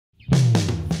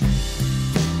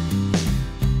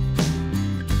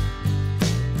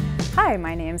Hi,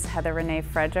 my name's Heather Renee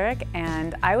Frederick,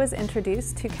 and I was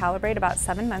introduced to Calibr8 about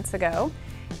 7 months ago.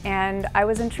 And I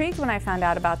was intrigued when I found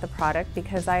out about the product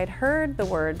because I had heard the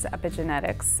words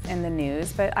epigenetics in the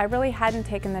news, but I really hadn't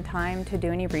taken the time to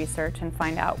do any research and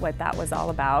find out what that was all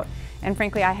about. And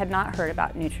frankly, I had not heard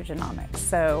about nutrigenomics.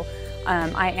 So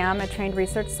I am a trained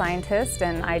research scientist,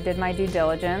 and I did my due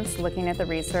diligence looking at the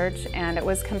research, and it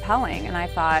was compelling. And I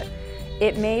thought,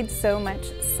 it made so much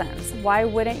sense. Why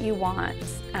wouldn't you want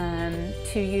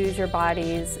to use your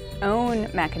body's own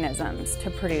mechanisms to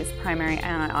produce primary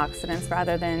antioxidants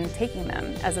rather than taking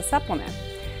them as a supplement?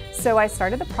 So I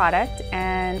started the product,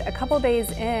 and a couple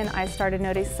days in, I started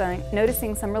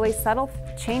noticing some really subtle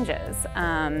changes.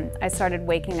 I started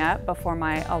waking up before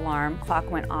my alarm clock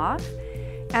went off,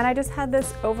 and I just had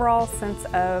this overall sense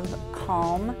of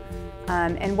calm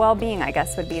and well-being, I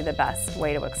guess would be the best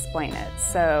way to explain it.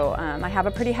 So I have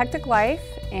a pretty hectic life,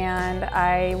 and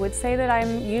I would say that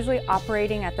I'm usually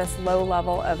operating at this low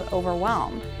level of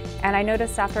overwhelm. And I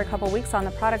noticed after a couple weeks on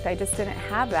the product, I just didn't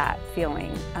have that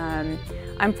feeling.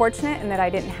 I'm fortunate in that I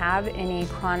didn't have any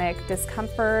chronic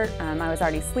discomfort. I was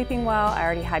already sleeping well, I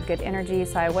already had good energy,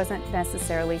 so I wasn't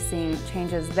necessarily seeing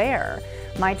changes there.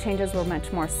 My changes were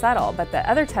much more subtle, but the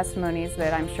other testimonies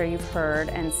that I'm sure you've heard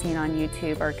and seen on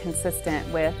YouTube are consistent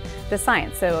with the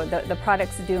science. So the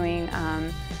product's doing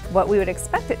what we would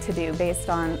expect it to do based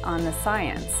on the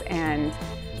science. And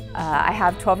I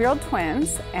have 12-year-old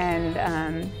twins, and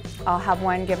I'll have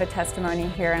one give a testimony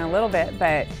here in a little bit,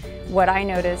 but what I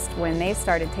noticed when they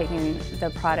started taking the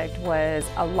product was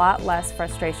a lot less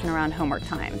frustration around homework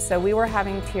time. So we were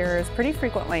having tears pretty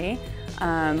frequently,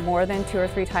 more than 2 or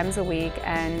 3 times a week,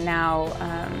 and now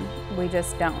we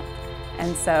just don't.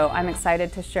 And so I'm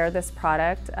excited to share this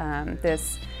product,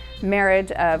 this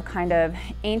marriage of kind of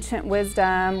ancient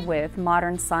wisdom with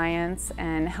modern science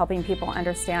and helping people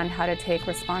understand how to take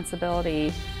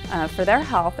responsibility for their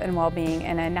health and well-being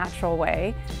in a natural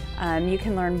way. You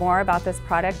can learn more about this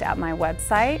product at my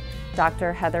website,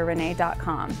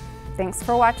 drheatherrenee.com. Thanks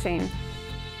for watching.